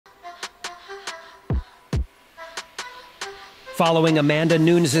Following Amanda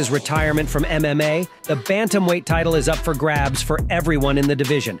Nunes' retirement from MMA, the bantamweight title is up for grabs for everyone in the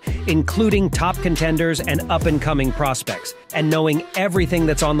division, including top contenders and up-and-coming prospects. And knowing everything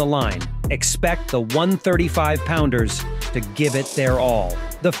that's on the line, expect the 135-pounders to give it their all.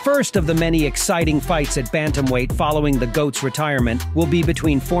 The first of the many exciting fights at bantamweight following the GOAT's retirement will be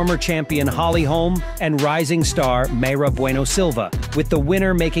between former champion Holly Holm and rising star Mayra Bueno Silva, with the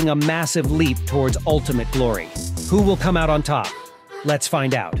winner making a massive leap towards ultimate glory. Who will come out on top? Let's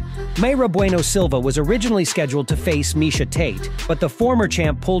find out. Mayra Bueno Silva was originally scheduled to face Miesha Tate, but the former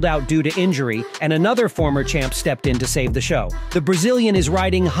champ pulled out due to injury, and another former champ stepped in to save the show. The Brazilian is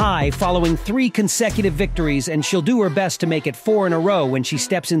riding high following 3 consecutive victories, and she'll do her best to make it 4 in a row when she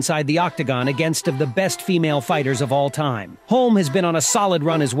steps inside the Octagon against of the best female fighters of all time. Holm has been on a solid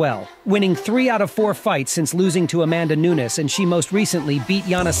run as well, winning 3 out of 4 fights since losing to Amanda Nunes, and she most recently beat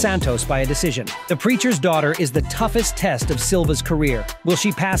Yana Santos by a decision. The preacher's daughter is the toughest test of Silva's career. Will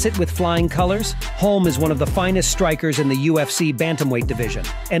she pass it with flying colors? Holm is one of the finest strikers in the UFC bantamweight division.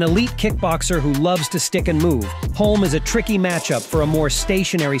 An elite kickboxer who loves to stick and move, Holm is a tricky matchup for a more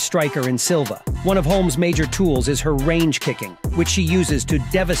stationary striker in Silva. One of Holm's major tools is her range kicking, which she uses to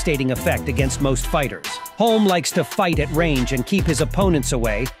devastating effect against most fighters. Holm likes to fight at range and keep his opponents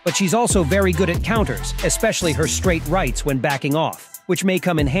away, but she's also very good at counters, especially her straight rights when backing off, which may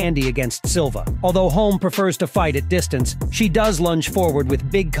come in handy against Silva. Although Holm prefers to fight at distance, she does lunge forward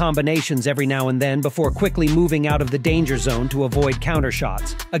with big combinations every now and then before quickly moving out of the danger zone to avoid counter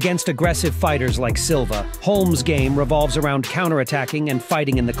shots. Against aggressive fighters like Silva, Holm's game revolves around counterattacking and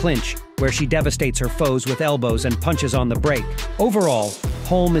fighting in the clinch, where she devastates her foes with elbows and punches on the break. Overall,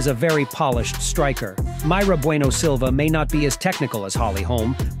 Holm is a very polished striker. Mayra Bueno Silva may not be as technical as Holly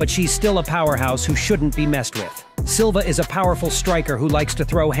Holm, but she's still a powerhouse who shouldn't be messed with. Silva is a powerful striker who likes to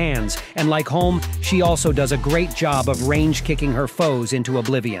throw hands, and like Holm, she also does a great job of range-kicking her foes into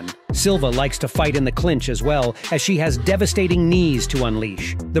oblivion. Silva likes to fight in the clinch as well, as she has devastating knees to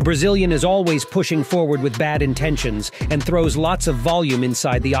unleash. The Brazilian is always pushing forward with bad intentions and throws lots of volume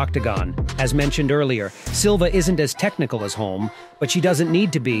inside the octagon. As mentioned earlier, Silva isn't as technical as Holm, but she doesn't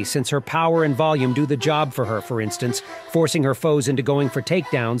need to be since her power and volume do the job for her, for instance, forcing her foes into going for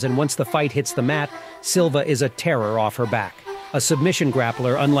takedowns, and once the fight hits the mat, Silva is a terror off her back. A submission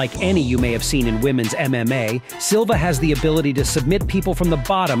grappler unlike any you may have seen in women's MMA, Silva has the ability to submit people from the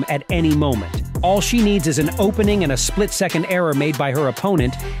bottom at any moment. All she needs is an opening and a split-second error made by her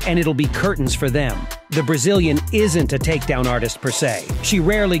opponent, and it'll be curtains for them. The Brazilian isn't a takedown artist per se. She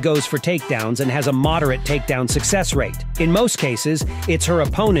rarely goes for takedowns and has a moderate takedown success rate. In most cases, it's her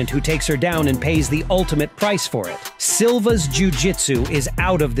opponent who takes her down and pays the ultimate price for it. Silva's jiu-jitsu is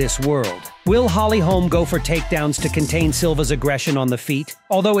out of this world. Will Holly Holm go for takedowns to contain Silva's aggression on the feet?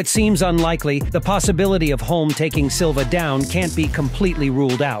 Although it seems unlikely, the possibility of Holm taking Silva down can't be completely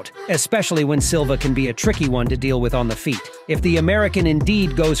ruled out, especially when Silva can be a tricky one to deal with on the feet. If the American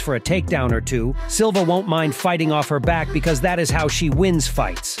indeed goes for a takedown or two, Silva won't mind fighting off her back because that is how she wins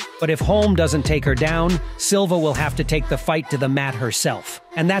fights. But if Holm doesn't take her down, Silva will have to take the fight to the mat herself.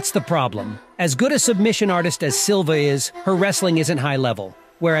 And that's the problem. As good a submission artist as Silva is, her wrestling isn't high level,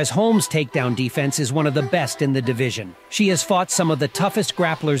 whereas Holm's takedown defense is one of the best in the division. She has fought some of the toughest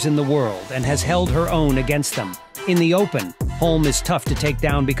grapplers in the world and has held her own against them. In the open, Holm is tough to take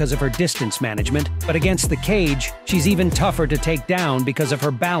down because of her distance management, but against the cage, she's even tougher to take down because of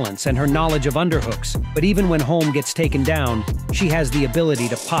her balance and her knowledge of underhooks. But even when Holm gets taken down, she has the ability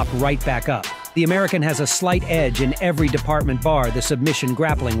to pop right back up. The American has a slight edge in every department bar the submission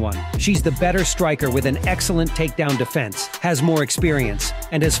grappling one. She's the better striker with an excellent takedown defense, has more experience,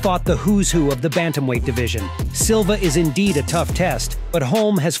 and has fought the who's who of the bantamweight division. Silva is indeed a tough test, but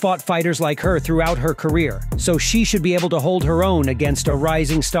Holm has fought fighters like her throughout her career, so she should be able to hold her own against a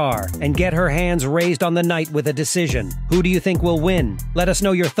rising star and get her hands raised on the night with a decision. Who do you think will win? Let us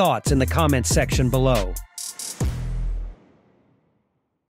know your thoughts in the comments section below.